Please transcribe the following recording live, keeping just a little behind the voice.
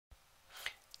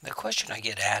The question I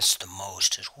get asked the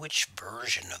most is which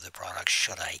version of the product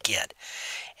should I get?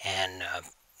 And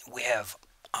we have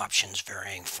options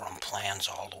varying from plans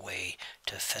all the way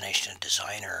to finished and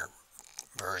designer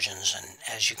versions. And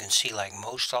as you can see, like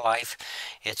most of life,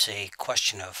 it's a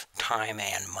question of time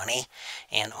and money,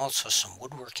 and also some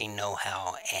woodworking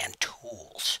know-how and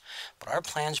tools. But our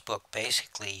plans book,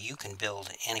 basically you can build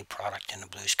any product in the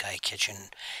Blue Sky Kitchen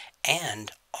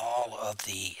and all of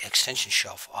the extension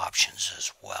shelf options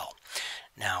as well.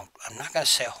 Now, I'm not going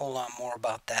to say a whole lot more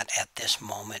about that at this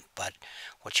moment, but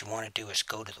what you want to do is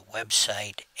go to the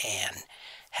website and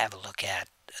have a look at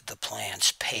the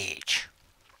plans page.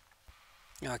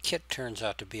 Now, a kit turns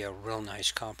out to be a real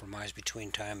nice compromise between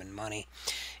time and money.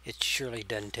 It surely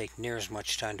doesn't take near as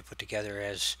much time to put together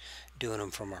as doing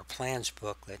them from our plans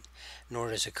booklet,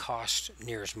 nor does it cost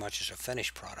near as much as a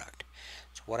finished product.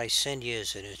 So what I send you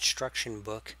is an instruction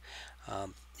book,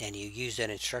 and you use that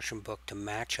instruction book to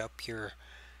match up your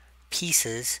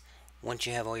pieces. Once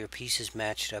you have all your pieces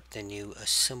matched up, then you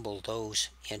assemble those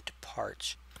into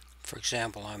parts. For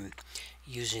example, I'm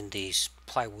using these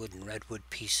plywood and redwood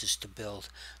pieces to build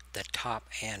the top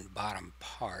and bottom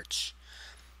parts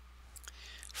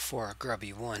for a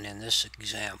grubby one in this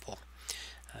example.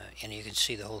 And you can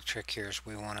see the whole trick here is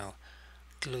we want to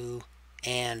glue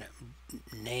and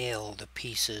nail the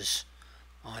pieces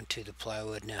onto the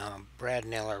plywood. Now, brad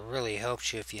nailer really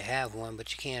helps you if you have one,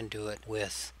 but you can do it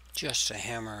with just a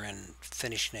hammer and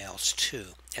finish nails too.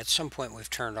 At some point we've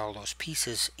turned all those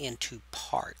pieces into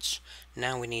parts.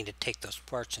 Now we need to take those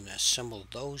parts and assemble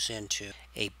those into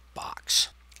a box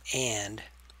and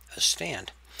a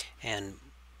stand. And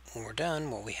when we're done,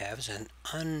 what we have is an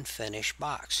unfinished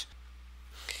box.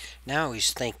 Now I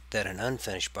always think that an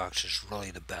unfinished box is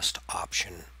really the best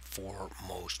option for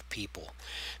most people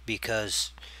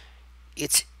because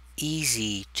it's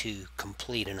easy to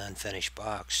complete an unfinished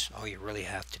box. All you really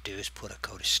have to do is put a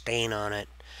coat of stain on it.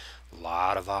 A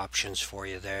lot of options for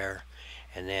you there,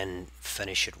 and then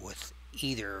finish it with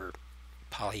either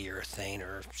polyurethane,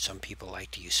 or some people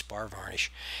like to use spar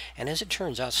varnish. And as it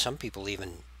turns out, some people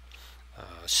even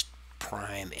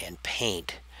prime and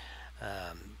paint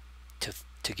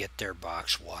to get their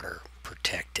box water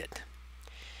protected.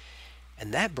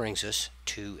 And that brings us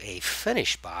to a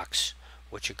finished box,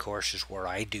 which of course is where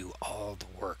I do all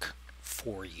the work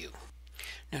for you.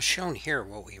 Now, shown here,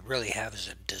 what we really have is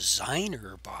a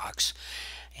designer box,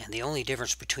 and the only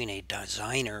difference between a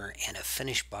designer and a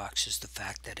finished box is the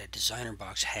fact that a designer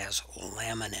box has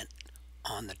laminate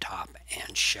on the top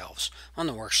and shelves on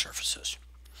the work surfaces.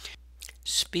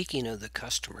 Speaking of the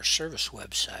customer service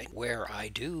website, where I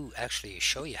do actually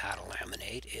show you how to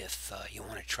laminate if you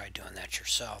want to try doing that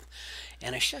yourself,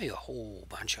 and I show you a whole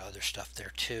bunch of other stuff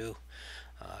there too.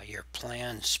 Your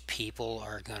plans people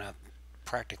are going to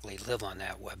practically live on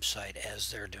that website as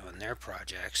they're doing their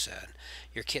projects, and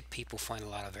your kit people find a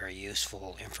lot of very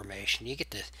useful information. You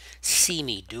get to see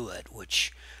me do it,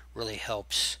 which really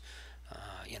helps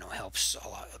helps a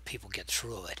lot of people get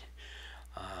through it.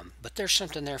 But there's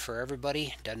something there for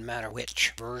everybody. Doesn't matter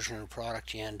which version of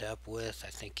product you end up with. I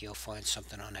think you'll find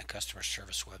something on that customer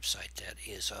service website that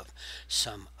is of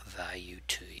some value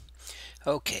to you.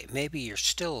 Okay, maybe you're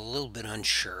still a little bit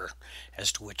unsure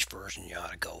as to which version you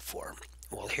ought to go for.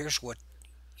 Well, here's what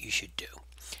you should do.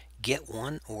 Get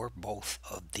one or both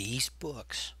of these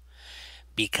books,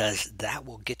 because that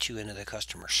will get you into the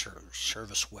customer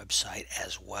service website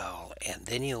as well, and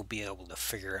then you'll be able to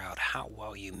figure out how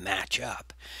well you match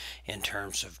up in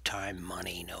terms of time,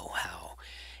 money, know-how,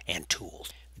 and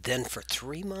tools. Then for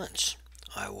 3 months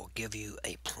I will give you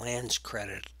a plans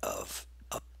credit of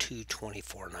up to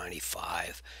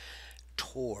 $24.95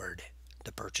 toward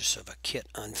the purchase of a kit,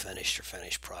 unfinished or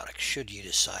finished product, should you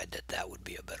decide that that would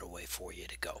be a better way for you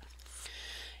to go.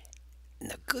 And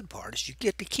the good part is you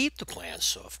get to keep the plans.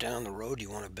 So if down the road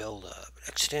you want to build a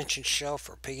extension shelf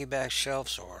or piggyback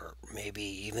shelves, or maybe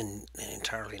even an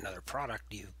entirely another product,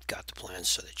 you've got the plans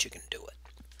so that you can do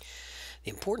it. The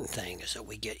important thing is that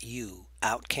we get you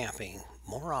out camping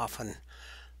more often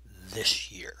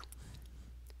this year.